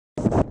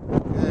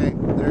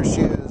There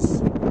she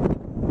is,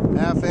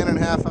 half in and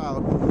half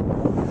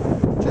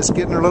out. Just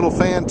getting her little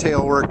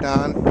fantail worked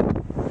on.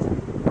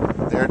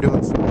 They're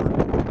doing some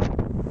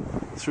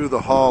work through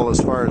the hull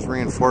as far as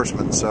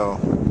reinforcement, so.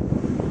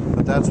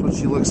 But that's what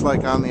she looks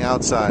like on the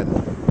outside.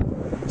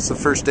 It's the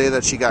first day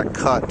that she got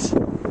cut.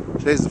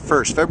 Today's the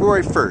 1st,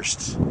 February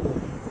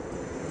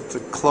 1st. It's a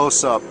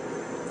close-up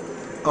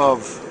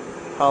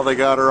of how they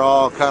got her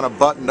all kind of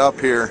buttoned up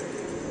here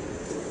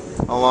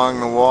along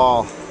the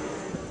wall.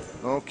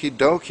 Okie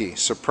dokie.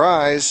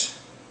 Surprise!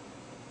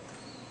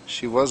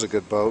 She was a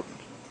good boat.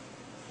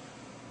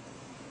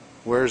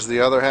 Where's the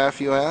other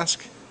half, you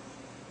ask?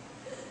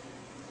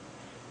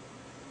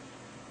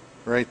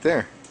 Right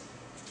there.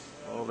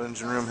 Old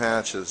engine room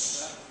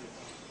hatches.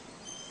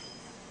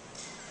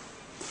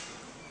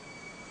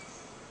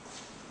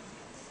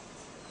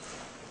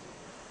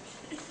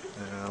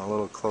 And a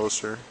little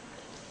closer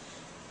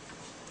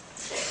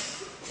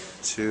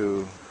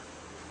to,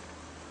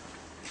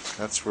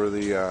 that's where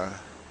the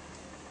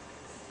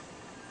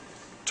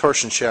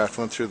torsion shaft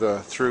went through the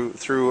through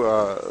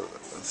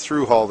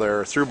hull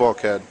there, through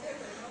bulkhead,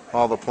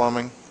 all the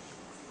plumbing.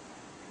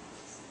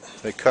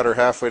 They cut her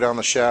halfway down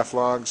the shaft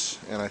logs,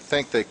 and I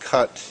think they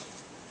cut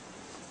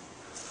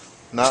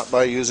not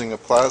by using a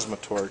plasma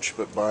torch,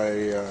 but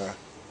by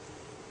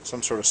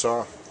some sort of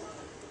saw.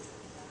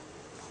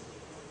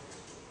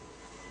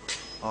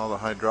 All the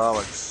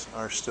hydraulics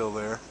are still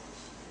there.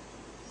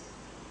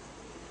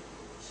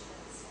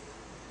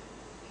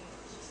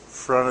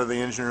 Front of the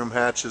engine room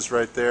hatches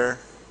right there.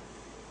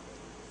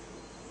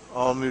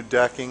 All new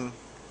decking,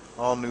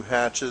 all new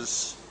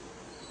hatches.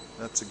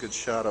 That's a good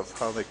shot of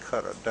how they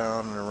cut it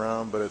down and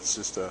around, but it's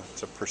just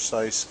it's a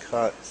precise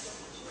cut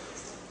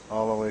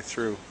all the way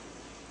through,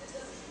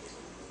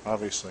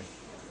 obviously.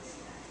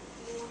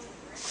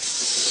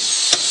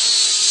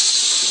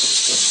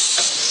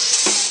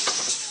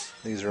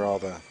 These are all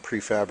the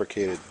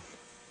prefabricated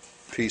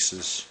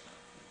pieces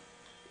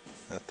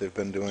that they've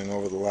been doing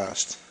over the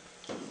last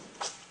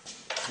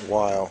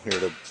while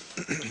here to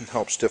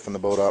help stiffen the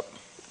boat up.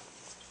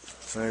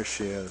 There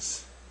she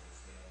is.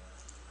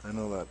 I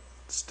know that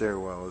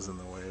stairwell is in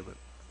the way, but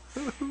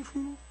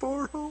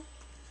poor Hope.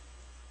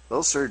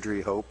 Little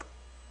surgery, Hope.